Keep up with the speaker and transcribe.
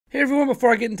Hey everyone,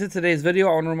 before I get into today's video,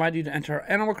 I want to remind you to enter our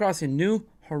Animal Crossing New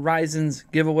Horizons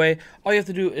giveaway. All you have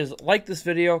to do is like this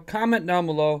video, comment down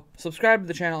below, subscribe to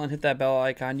the channel, and hit that bell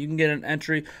icon. You can get an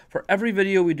entry for every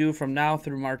video we do from now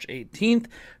through March 18th.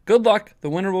 Good luck. The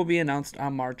winner will be announced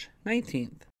on March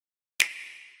 19th.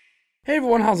 Hey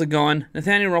everyone, how's it going?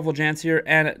 Nathaniel Rufflejans here,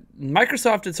 and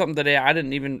Microsoft did something today I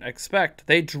didn't even expect.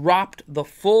 They dropped the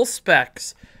full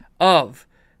specs of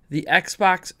the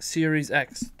Xbox Series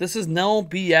X. This is no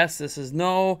BS. This is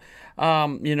no,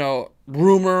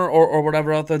 rumor or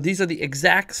whatever else. These are the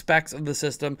exact specs of the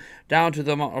system, down to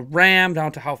the amount of RAM,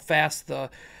 down to how fast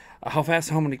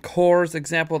how many cores,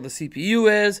 example, the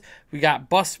CPU is. We got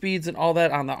bus speeds and all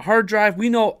that on the hard drive. We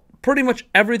know pretty much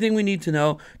everything we need to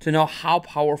know how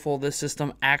powerful this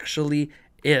system actually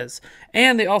is.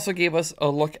 And they also gave us a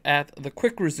look at the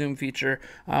quick resume feature.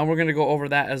 We're going to go over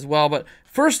that as well. But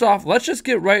first off, let's just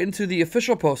get right into the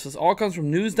official post. This all comes from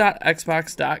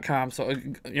news.xbox.com. So,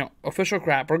 official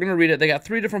crap. We're going to read it. They got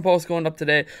 3 different posts going up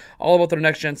today, all about their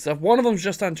next-gen stuff. One of them is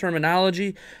just on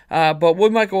terminology, but we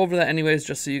might go over that anyways,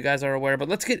 just so you guys are aware. But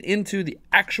let's get into the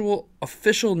actual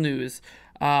official news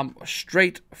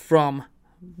straight from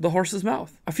the horse's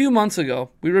mouth. A few months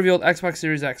ago, we revealed Xbox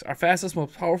Series X, our fastest,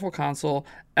 most powerful console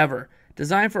ever,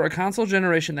 designed for a console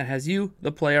generation that has you,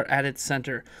 the player, at its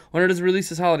center. When it is released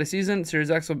this holiday season, Series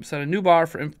X will set a new bar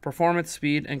for performance,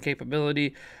 speed, and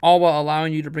capability, all while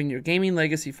allowing you to bring your gaming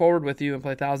legacy forward with you and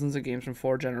play thousands of games from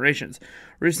 4 generations.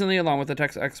 Recently, along with the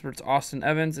tech experts Austin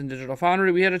Evans and Digital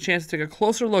Foundry, we had a chance to take a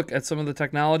closer look at some of the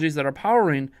technologies that are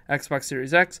powering Xbox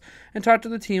Series X and talk to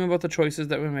the team about the choices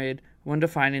that were made when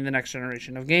defining the next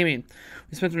generation of gaming.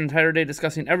 We spent an entire day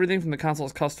discussing everything from the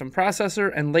console's custom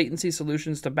processor and latency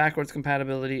solutions to backwards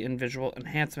compatibility and visual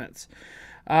enhancements.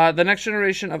 The next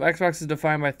generation of Xbox is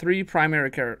defined by 3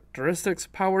 primary characteristics: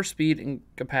 power, speed, and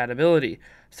compatibility.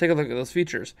 Let's take a look at those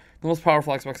features. The most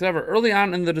powerful Xbox ever. Early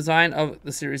on in the design of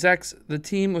the Series X, the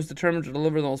team was determined to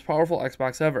deliver the most powerful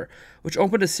Xbox ever, which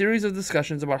opened a series of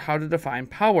discussions about how to define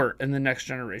power in the next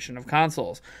generation of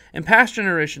consoles. In past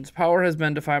generations, power has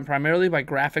been defined primarily by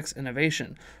graphics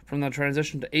innovation, from the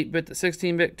transition to 8-bit to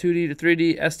 16-bit, 2D to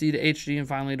 3D, SD to HD, and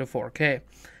finally to 4K.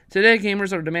 Today,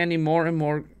 gamers are demanding more and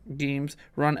more games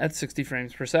run at 60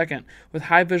 frames per second, with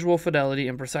high visual fidelity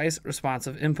and precise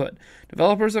responsive input.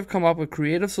 Developers have come up with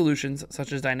creative solutions,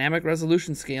 such as dynamic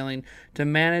resolution scaling, to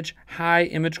manage high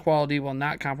image quality while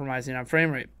not compromising on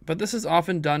frame rate. But this is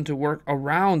often done to work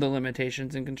around the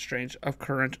limitations and constraints of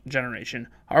current generation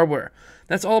hardware.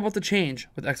 That's all about the change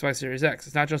with Xbox Series X.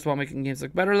 It's not just about making games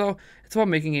look better, though. It's about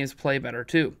making games play better,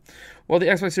 too. While the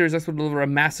Xbox Series X will deliver a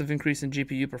massive increase in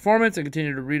GPU performance and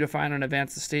continue to redefine and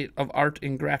advance the state of art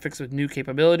in graphics with new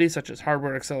capabilities such as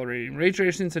hardware accelerating ray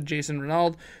tracing, said Jason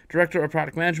Renaud, Director of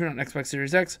Product Management on Xbox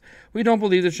Series X, we don't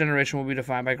believe this generation will be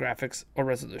defined by graphics or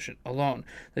resolution alone.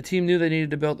 The team knew they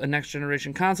needed to build a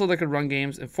next-generation console that could run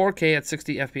games in 4K at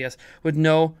 60 FPS with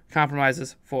no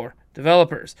compromises for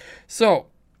developers. So,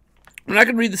 I'm not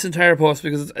going to read this entire post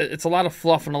because it's a lot of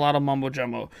fluff and a lot of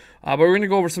mumbo-jumbo, but we're going to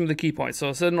go over some of the key points. So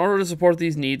it said, in order to support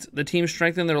these needs, the team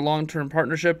strengthened their long-term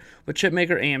partnership with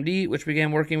chipmaker AMD, which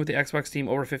began working with the Xbox team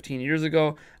over 15 years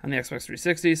ago on the Xbox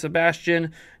 360.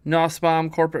 Sebastian Nussbaum,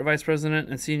 Corporate Vice President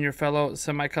and Senior Fellow,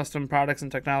 Semi-Custom Products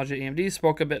and Technology at AMD,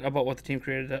 spoke a bit about what the team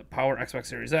created to power Xbox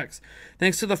Series X.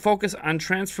 Thanks to the focus on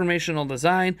transformational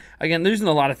design, again, they're using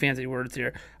a lot of fancy words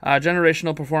here,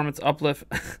 generational performance uplift...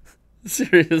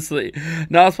 Seriously.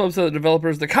 Nussbaum said the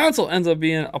developers, the console ends up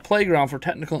being a playground for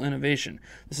technical innovation.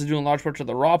 This is due in large part to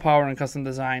the raw power and custom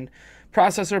designed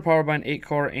processor powered by an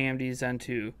 8-core AMD Zen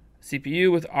 2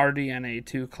 CPU with RDNA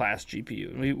 2 class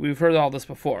GPU. We've heard all this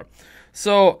before.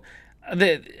 So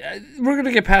we're going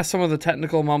to get past some of the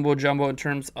technical mumbo-jumbo in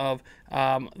terms of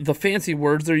the fancy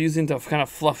words they're using to kind of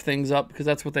fluff things up, because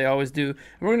that's what they always do.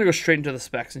 And we're going to go straight into the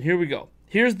specs. And here we go.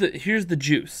 Here's the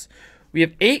juice. We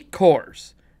have 8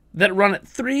 cores that run at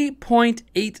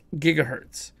 3.8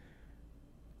 gigahertz,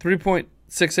 3.66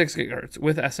 gigahertz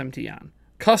with SMT on.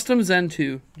 Custom Zen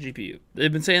 2 GPU.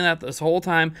 They've been saying that this whole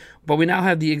time, but we now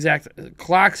have the exact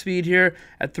clock speed here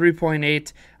at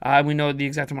 3.8. We know the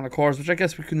exact amount of cores, which I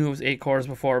guess we knew it was 8 cores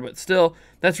before, but still,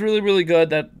 that's really, really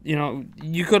good. That,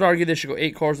 you could argue they should go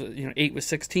 8 cores, 8 with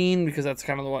 16, because that's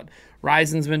kind of what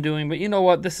Ryzen's been doing. But you know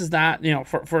what? This is not,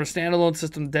 for a standalone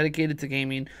system dedicated to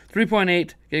gaming,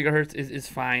 3.8 gigahertz is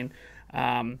fine.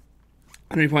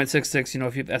 3.66,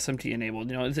 if you have SMT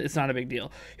enabled, it's not a big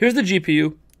deal. Here's the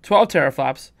GPU. 12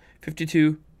 teraflops,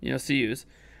 52 CUs,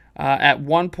 at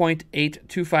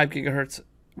 1.825 gigahertz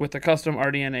with a custom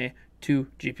RDNA 2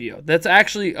 GPU. That's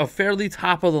actually a fairly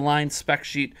top-of-the-line spec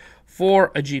sheet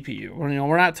for a GPU.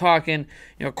 We're not talking,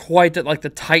 quite at like the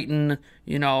Titan,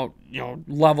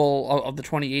 level of the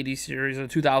 2080 series or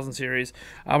 2000 series.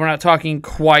 We're not talking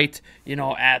quite,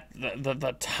 at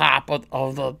the top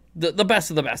of the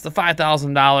best of the best, the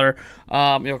 $5,000,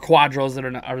 Quadros that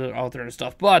are out there and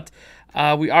stuff. But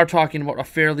we are talking about a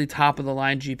fairly top of the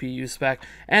line GPU spec,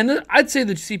 and I'd say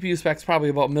the CPU spec is probably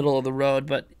about middle of the road,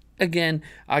 but again,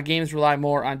 games rely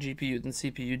more on GPU than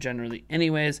CPU generally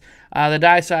anyways. The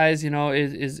die size,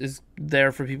 is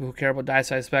there for people who care about die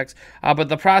size specs. But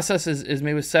the process is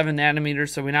made with 7 nanometers,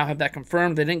 so we now have that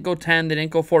confirmed. They didn't go 10, they didn't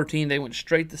go 14, they went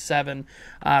straight to 7,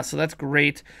 so that's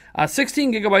great.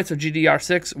 16 gigabytes of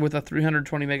GDDR6 with a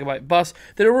 320 megabyte bus.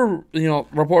 There were,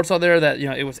 reports out there that,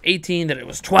 it was 18, that it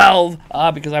was 12,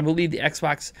 because I believe the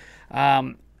Xbox...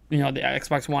 the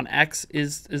Xbox One X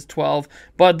is 12,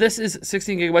 but this is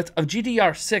 16 gigabytes of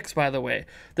GDDR6, by the way.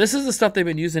 This is the stuff they've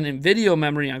been using in video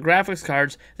memory on graphics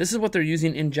cards. This is what they're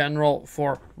using in general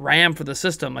for RAM for the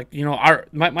system. Like,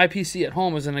 my PC at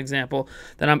home is an example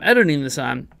that I'm editing this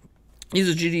on,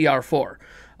 uses GDDR4.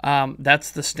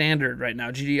 That's the standard right now.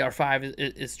 GDDR5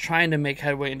 is trying to make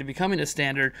headway into becoming a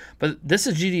standard, but this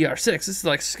is GDDR6. This is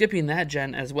like skipping that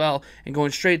gen as well and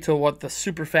going straight to what the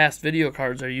super fast video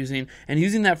cards are using and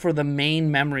using that for the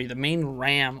main memory, the main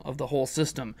RAM of the whole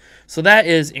system. So that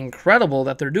is incredible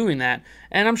that they're doing that.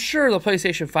 And I'm sure the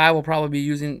PlayStation 5 will probably be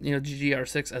using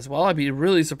GDDR6 as well. I'd be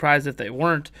really surprised if they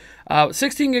weren't.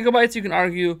 16 gigabytes, you can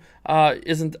argue,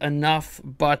 isn't enough,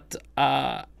 but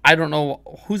I don't know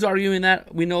who's arguing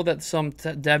that. We know that some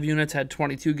dev units had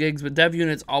 22 gigs, but dev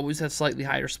units always have slightly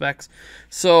higher specs.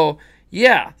 So,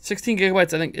 yeah, 16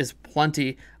 gigabytes I think is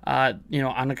plenty. On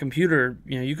a computer,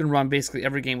 you can run basically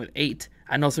every game with 8.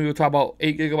 I know some people talk about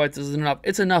 8 gigabytes isn't enough.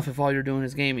 It's enough if all you're doing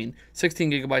is gaming.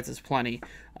 16 gigabytes is plenty.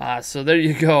 So there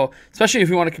you go. Especially if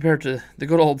you want to compare it to the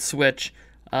good old Switch.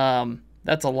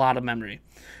 That's a lot of memory.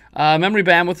 Memory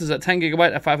bandwidth is at 10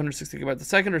 gigabyte at 560 gigabytes a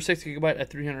second, or 6 gigabyte at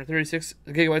 336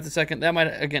 gigabytes a second. That might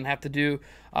again have to do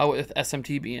with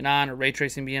SMT being on, or ray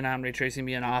tracing being on, ray tracing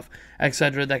being off,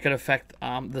 etc. That could affect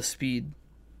the speed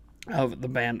of the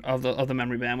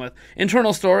memory bandwidth.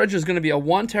 Internal storage is going to be a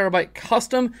 1 terabyte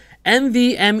custom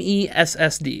NVMe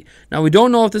SSD. Now we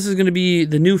don't know if this is going to be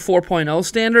the new 4.0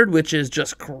 standard, which is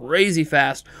just crazy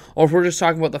fast, or if we're just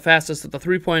talking about the fastest at the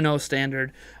 3.0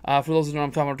 standard. For those who know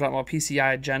what I'm talking about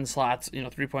PCI Gen slots,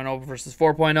 3.0 versus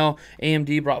 4.0.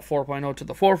 AMD brought 4.0 to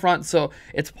the forefront, so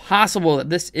it's possible that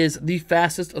this is the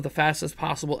fastest of the fastest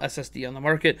possible SSD on the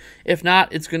market. If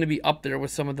not, it's going to be up there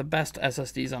with some of the best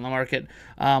SSDs on the market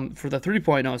for the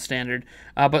 3.0 standard.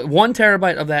 But 1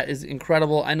 terabyte of that is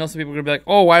incredible. I know some people are going to be like,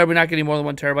 oh, why are we not getting more than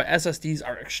 1 terabyte? SSDs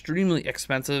are extremely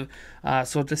expensive.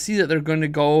 So to see that they're going to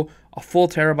go a full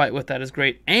terabyte with that is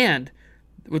great. And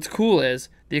what's cool is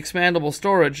the expandable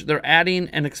storage. They're adding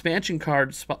an expansion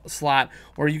card slot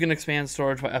where you can expand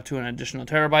storage by up to an additional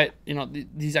terabyte.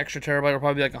 These extra terabyte will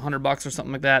probably be like $100 or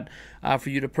something like that for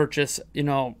you to purchase,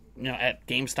 at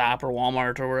GameStop or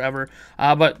Walmart or wherever.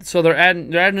 But so they're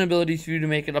adding an ability for you to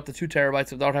make it up to 2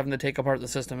 terabytes without having to take apart the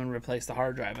system and replace the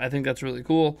hard drive. I think that's really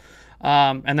cool.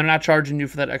 And they're not charging you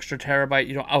for that extra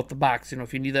terabyte, out the box.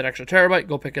 If you need that extra terabyte,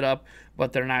 go pick it up,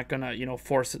 but they're not going to,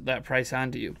 force that price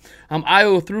onto you.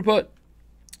 I/O throughput,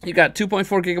 you got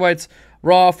 2.4 gigabytes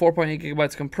raw, 4.8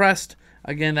 gigabytes compressed.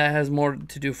 Again, that has more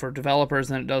to do for developers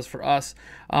than it does for us.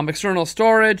 External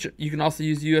storage, you can also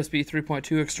use USB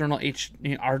 3.2 external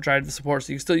hard drive support,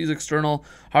 so you can still use external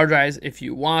hard drives if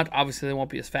you want. Obviously, they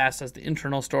won't be as fast as the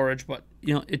internal storage, but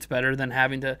it's better than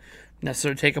having to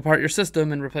necessarily take apart your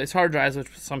system and replace hard drives,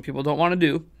 which some people don't want to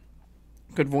do.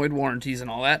 Could void warranties and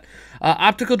all that.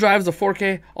 Optical drive is a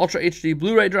 4K Ultra HD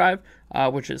Blu-ray drive,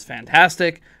 which is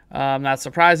fantastic. Not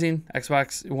surprising.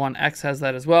 Xbox One X has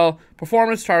that as well.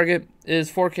 Performance target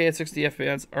is 4K at 60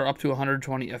 FPS or up to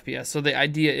 120 FPS. So the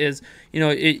idea is,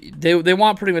 they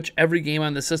want pretty much every game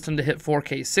on the system to hit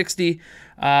 4K 60.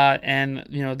 And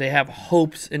they have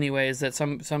hopes anyways that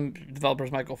some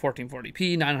developers might go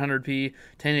 1440p, 900p,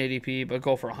 1080p, but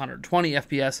go for 120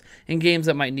 FPS in games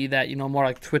that might need that, more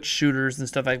like Twitch shooters and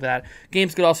stuff like that.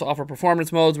 Games could also offer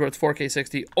performance modes where it's 4K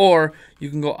 60, or you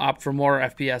can go opt for more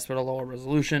FPS but a lower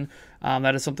resolution.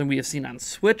 That is something we have seen on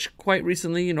Switch quite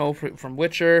recently, from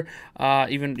Witcher,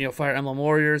 even Fire Emblem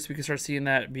Warriors. We can start seeing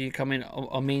that becoming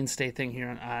a mainstay thing here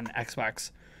on Xbox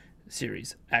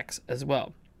Series X as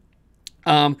well.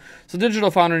 So Digital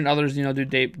Foundry and others, do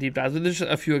deep dives. There's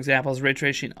just a few examples: ray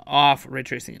tracing off, ray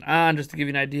tracing on, just to give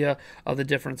you an idea of the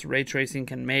difference ray tracing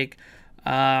can make.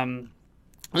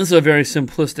 This is a very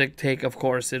simplistic take, of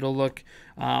course. It'll look,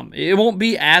 it won't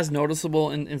be as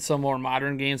noticeable in some more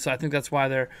modern games. So I think that's why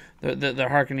they're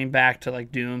harkening back to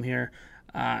like Doom here,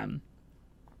 and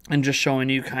just showing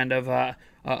you kind of a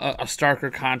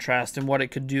starker contrast in what it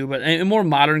could do. But in more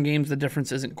modern games, the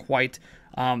difference isn't quite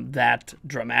that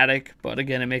dramatic. But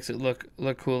again, it makes it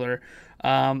look cooler.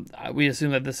 We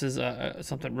assume that this is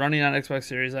something running on Xbox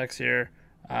Series X here.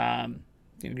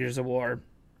 Gears of War.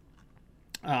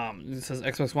 It says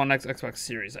Xbox One X, Xbox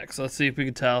Series X. So let's see if we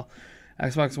can tell.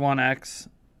 Xbox One X,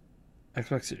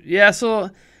 Xbox Series. Yeah, so,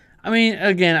 I mean,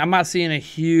 again, I'm not seeing a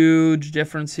huge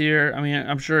difference here. I mean,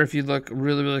 I'm sure if you look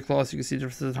really, really close, you can see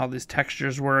differences in how these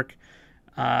textures work.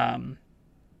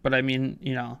 But, I mean,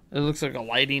 you know, it looks like a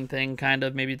lighting thing, kind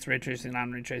of. Maybe it's ray tracing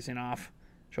on, ray tracing off,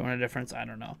 showing a difference. I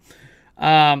don't know.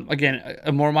 Again,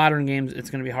 in more modern games, it's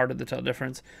going to be harder to tell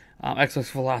difference. Xbox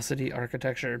Velocity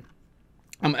architecture.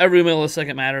 Every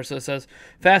millisecond matters, so it says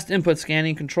fast input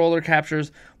scanning. Controller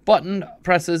captures button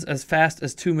presses as fast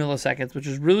as 2 milliseconds, which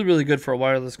is really, really good for a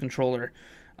wireless controller.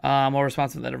 More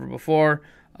responsive than ever before.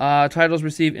 Titles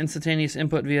receive instantaneous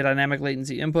input via dynamic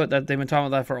latency input. That they've been talking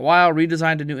about that for a while.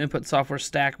 Redesigned a new input software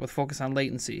stack with focus on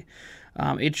latency.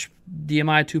 HDMI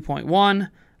 2.1.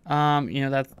 You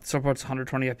know, that supports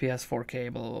 120 FPS,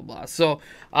 4K, blah, blah, blah. So,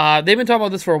 they've been talking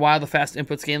about this for a while, the fast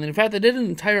input scaling. In fact, they did an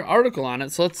entire article on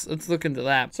it, so let's look into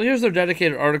that. So here's their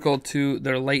dedicated article to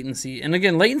their latency. And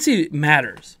again, latency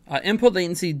matters. Input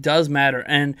latency does matter.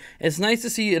 And it's nice to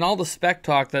see in all the spec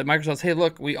talk that Microsoft's, hey,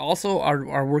 look, we also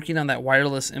are working on that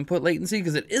wireless input latency,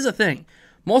 because it is a thing.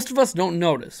 Most of us don't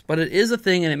notice, but it is a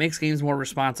thing, and it makes games more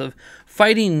responsive.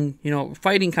 Fighting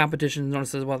competitions,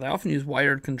 notice as well, they often use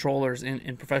wired controllers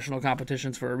in professional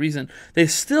competitions for a reason. They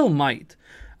still might,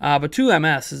 but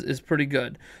 2ms is pretty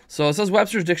good. So it says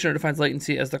Webster's Dictionary defines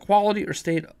latency as the quality or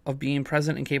state of being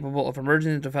present and capable of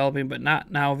emerging and developing, but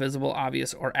not now visible,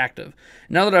 obvious, or active.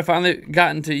 Now that I've finally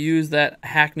gotten to use that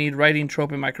hackneyed writing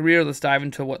trope in my career, let's dive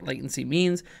into what latency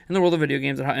means in the world of video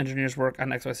games and how engineers work on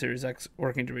Xbox Series X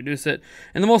working to reduce it.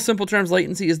 In the most simple terms,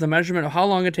 latency is the measurement of how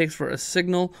long it takes for a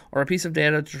signal or a piece of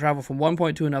data to travel from one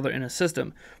point to another in a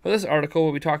system. For this article,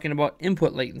 we'll be talking about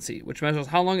input latency, which measures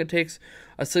how long it takes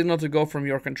a signal to go from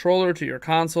your controller to your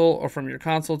console or from your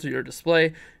console to your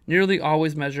display, nearly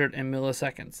always measured in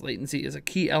milliseconds. Latency is a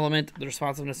key element of the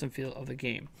responsiveness and feel of the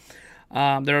game.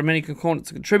 There are many components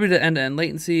that contribute to end-to-end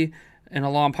latency and a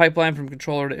long pipeline from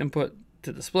controller to input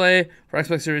to display. For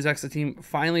Xbox Series X, the team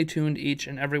finely tuned each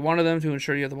and every one of them to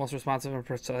ensure you have the most responsive and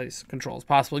precise controls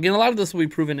possible. Again, a lot of this will be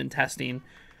proven in testing.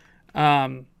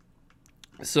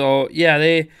 So, yeah,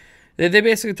 they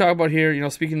basically talk about here, you know,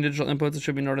 speaking of digital inputs, it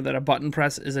should be noted that a button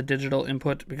press is a digital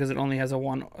input because it only has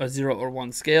a 0 or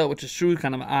 1 scale, which is true,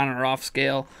 kind of an on or off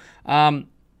scale.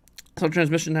 So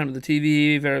transmission time to the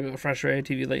TV, variable refresh rate,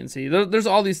 TV latency. There's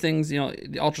all these things, you know,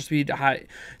 the ultra speed to high.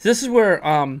 So this is where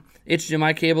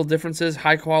HDMI cable differences,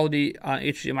 high quality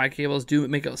HDMI cables do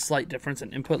make a slight difference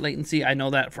in input latency. I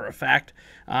know that for a fact.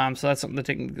 So that's something to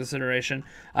take into consideration.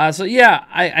 So yeah,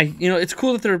 I you know, it's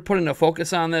cool that they're putting a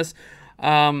focus on this.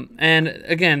 And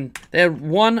again, they had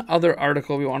one other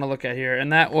article we want to look at here,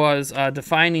 and that was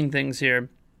defining things here.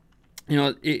 You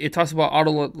know, it talks about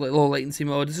low latency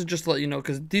mode. This is just to let you know,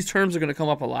 because these terms are going to come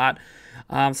up a lot.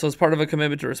 So as part of a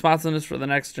commitment to responsiveness for the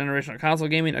next generation of console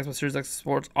gaming, Xbox Series X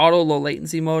supports auto low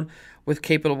latency mode with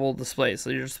capable displays. So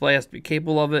your display has to be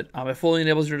capable of it. It fully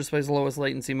enables your display's lowest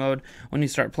latency mode when you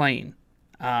start playing.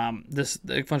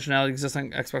 The functionality exists on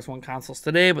Xbox One consoles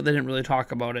today, but they didn't really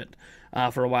talk about it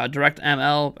for a while.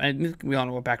 DirectML, and we all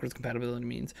know what backwards compatibility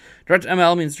means.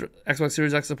 DirectML means Xbox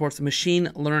Series X supports machine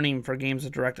learning for games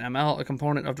with DirectML, a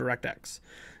component of DirectX.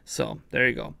 So there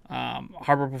you go.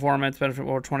 Hardware performance benefit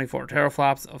over 24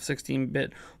 teraflops of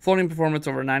 16-bit floating performance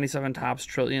over 97 tops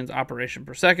trillions operation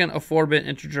per second of 4-bit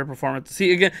integer performance.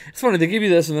 See, again, it's funny, they give you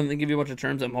this and then they give you a bunch of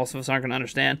terms that most of us aren't going to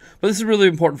understand, but this is really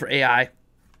important for AI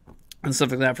and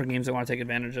stuff like that for games that want to take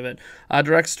advantage of it.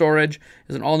 Direct Storage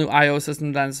is an all-new I/O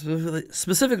system designed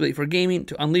specifically for gaming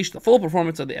to unleash the full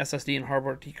performance of the SSD and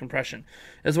hardware decompression.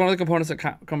 It's one of the components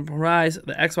that comprise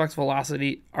the Xbox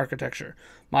Velocity architecture.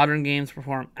 Modern games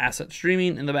perform asset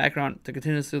streaming in the background to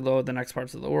continuously load the next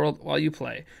parts of the world while you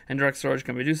play, and Direct Storage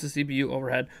can reduce the CPU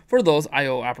overhead for those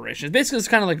I/O operations. Basically, it's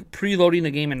kind of like preloading a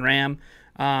game in RAM.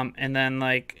 And then,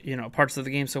 like, you know, parts of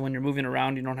the game, so when you're moving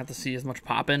around, you don't have to see as much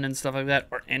pop-in and stuff like that,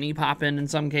 or any pop-in in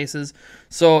some cases.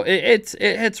 So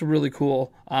it's really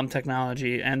cool.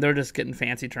 technology, and they're just getting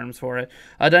fancy terms for it.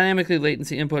 Dynamically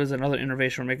latency input is another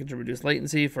innovation we're making to reduce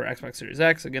latency for Xbox Series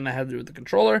X. Again, that had to do with the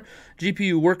controller.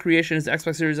 GPU work creation is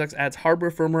Xbox Series X adds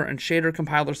hardware, firmware, and shader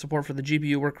compiler support for the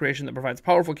GPU work creation that provides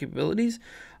powerful capabilities.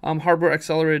 Hardware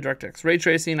accelerated DirectX ray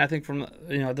tracing. I think from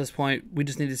at this point we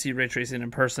just need to see ray tracing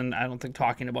in person. I don't think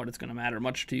talking about it's going to matter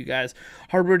much to you guys.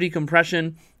 Hardware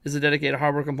decompression is a dedicated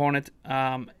hardware component.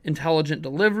 Intelligent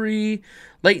delivery,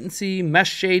 latency,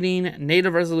 mesh shading,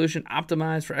 native resolution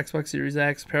optimized for Xbox Series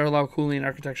X, parallel cooling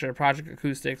architecture, project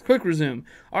acoustics, quick resume,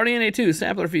 RDNA 2,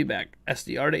 sampler feedback,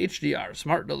 SDR to HDR,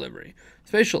 smart delivery,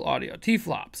 spatial audio,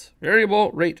 T-flops,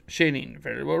 variable rate shading,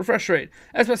 variable refresh rate,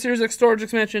 Xbox Series X storage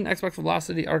expansion, Xbox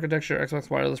velocity architecture, Xbox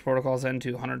wireless protocols, Zen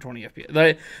 2, 120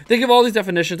 FPS. They give all these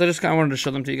definitions. I just kind of wanted to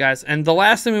show them to you guys. And the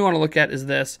last thing we want to look at is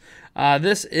this.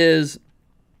 This is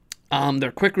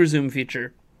their quick resume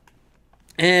feature.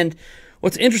 And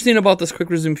what's interesting about this quick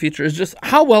resume feature is just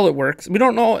how well it works. We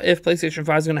don't know if PlayStation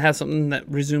 5 is going to have something that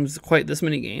resumes quite this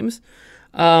many games.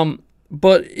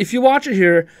 But if you watch it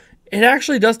here, it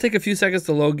actually does take a few seconds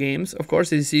to load games. Of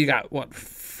course, as you see, you got,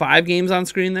 5 games on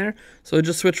screen there. So it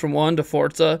just switched from 1 to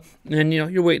Forza. And then,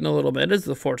 you're waiting a little bit as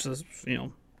the Forza's,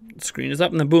 screen is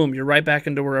up, and then boom, you're right back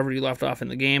into wherever you left off in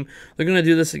the game. They're going to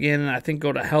do this again, and I think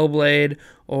go to Hellblade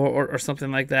or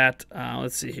something like that.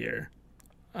 Let's see here.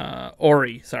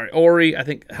 Ori. I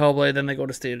think Hellblade, then they go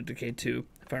to State of Decay 2,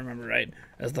 if I remember right,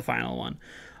 as the final one.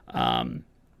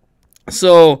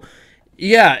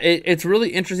 Yeah, it's really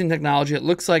interesting technology. It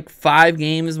looks like 5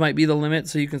 games might be the limit,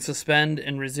 so you can suspend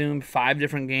and resume 5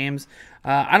 different games.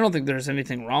 I don't think there's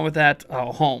anything wrong with that.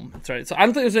 Home, that's right. So I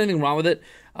don't think there's anything wrong with it.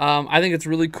 I think it's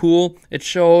really cool. It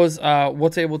shows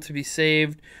what's able to be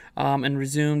saved and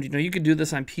resumed. You could do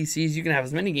this on PCs. You can have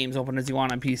as many games open as you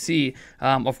want on PC.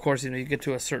 Of course, you get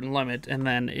to a certain limit, and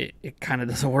then it kind of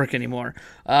doesn't work anymore.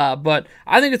 But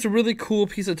I think it's a really cool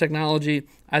piece of technology.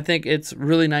 I think it's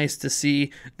really nice to see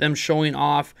them showing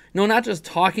off, not just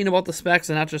talking about the specs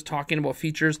and not just talking about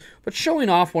features, but showing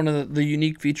off one of the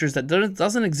unique features that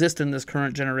doesn't exist in this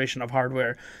current generation of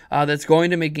hardware that's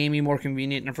going to make gaming more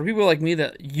convenient. And for people like me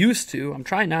that used to, I'm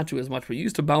trying not to as much, but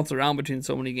used to bounce around between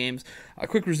so many games, a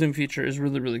quick resume feature is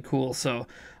really, really cool. So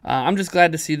I'm just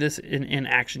glad to see this in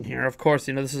action here. Of course,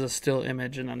 this is a still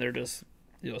image, and then they're just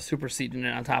superseding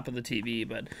it on top of the TV.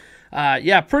 But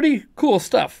yeah, pretty cool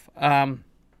stuff.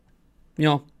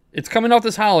 It's coming out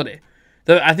this holiday.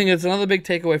 I think it's another big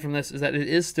takeaway from this is that it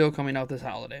is still coming out this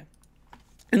holiday.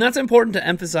 And that's important to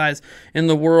emphasize in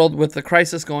the world with the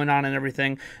crisis going on and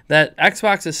everything, that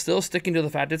Xbox is still sticking to the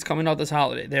fact it's coming out this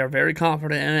holiday. They are very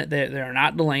confident in it. They are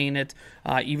not delaying it,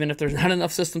 even if there's not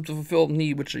enough systems to fulfill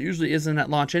need, which there usually isn't at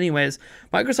launch anyways.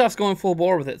 Microsoft's going full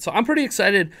bore with it. So I'm pretty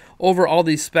excited over all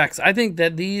these specs. I think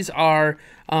that these are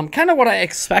kind of what I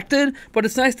expected, but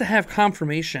it's nice to have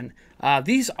confirmation.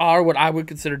 These are what I would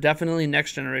consider definitely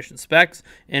next generation specs.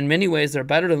 In many ways, they're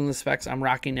better than the specs I'm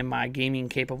rocking in my gaming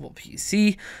capable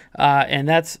PC, and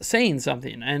that's saying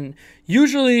something. And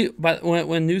usually,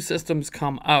 when new systems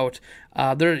come out,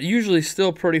 they're usually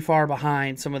still pretty far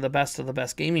behind some of the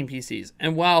best gaming PCs.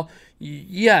 And while,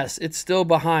 yes, it's still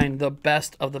behind the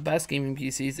best of the best gaming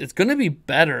PCs, it's going to be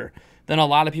better than a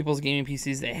lot of people's gaming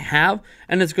PCs they have,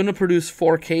 and it's going to produce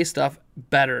 4K stuff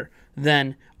better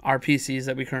than our PCs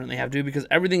that we currently have do, because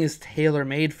everything is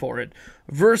tailor-made for it,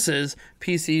 versus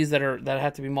PCs that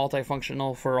have to be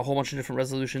multifunctional for a whole bunch of different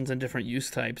resolutions and different use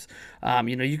types.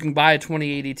 You can buy a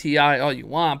 2080 Ti all you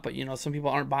want, but some people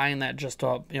aren't buying that just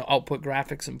to output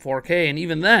graphics in 4K, and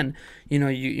even then,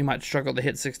 you might struggle to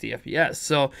hit 60 FPS.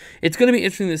 So it's going to be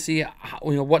interesting to see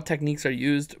what techniques are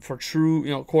used for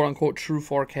true, quote unquote true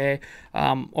 4K,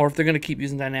 or if they're going to keep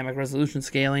using dynamic resolution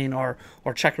scaling or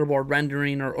checkerboard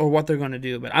rendering or what they're going to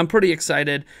do. But I'm pretty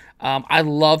excited. I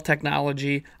love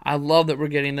technology. I love that we're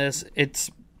getting this.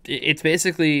 It's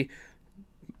basically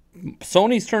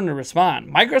Sony's turn to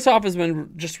respond. Microsoft has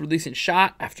been just releasing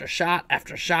shot after shot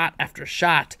after shot after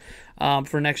shot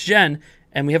for next gen,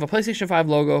 and we have a PlayStation 5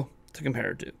 logo to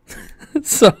compare it to.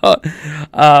 So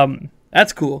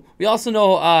that's cool. We also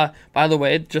know, by the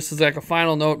way, just as like a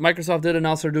final note, Microsoft did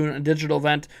announce they're doing a digital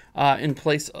event in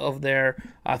place of their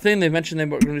thing. They mentioned they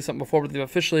were going to do something before, but they've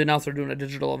officially announced they're doing a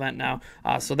digital event now.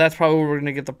 So that's probably where we're going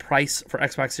to get the price for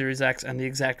Xbox Series X and the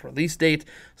exact release date.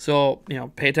 So,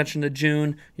 pay attention to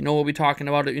June. We'll be talking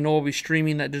about it. We'll be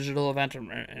streaming that digital event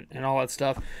and all that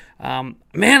stuff. Man,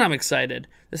 I'm excited.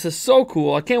 This is so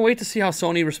cool. I can't wait to see how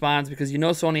Sony responds, because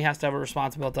Sony has to have a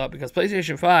response built up, because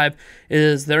PlayStation 5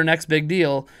 is their next big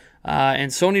deal,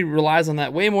 and Sony relies on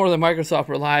that way more than Microsoft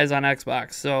relies on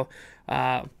Xbox. So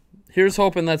here's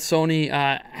hoping that Sony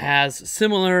has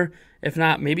similar if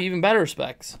not maybe even better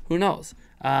specs. Who knows?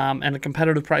 And a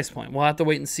competitive price point. We'll have to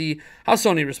wait and see how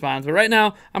Sony responds. But right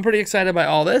now, I'm pretty excited by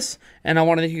all this, and I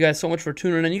want to thank you guys so much for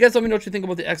tuning in. You guys let me know what you think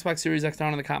about the Xbox Series X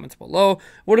down in the comments below.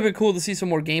 Would have been cool to see some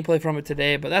more gameplay from it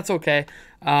today, but that's okay.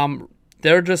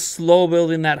 They're just slow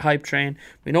building that hype train.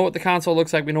 We know what the console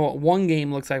looks like. We know what one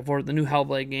game looks like for it, the new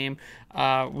Hellblade game.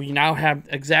 We now have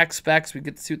exact specs. We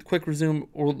get to see what the quick resume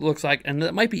looks like, and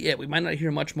that might be it. We might not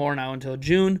hear much more now until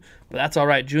June, but that's all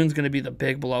right. June's going to be the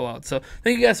big blowout. So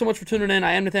thank you guys so much for tuning in.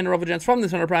 I am Nathaniel Rovagents from the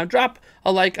Center Prime. Drop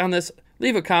a like on this,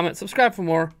 leave a comment, subscribe for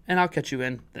more, and I'll catch you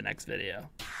in the next video.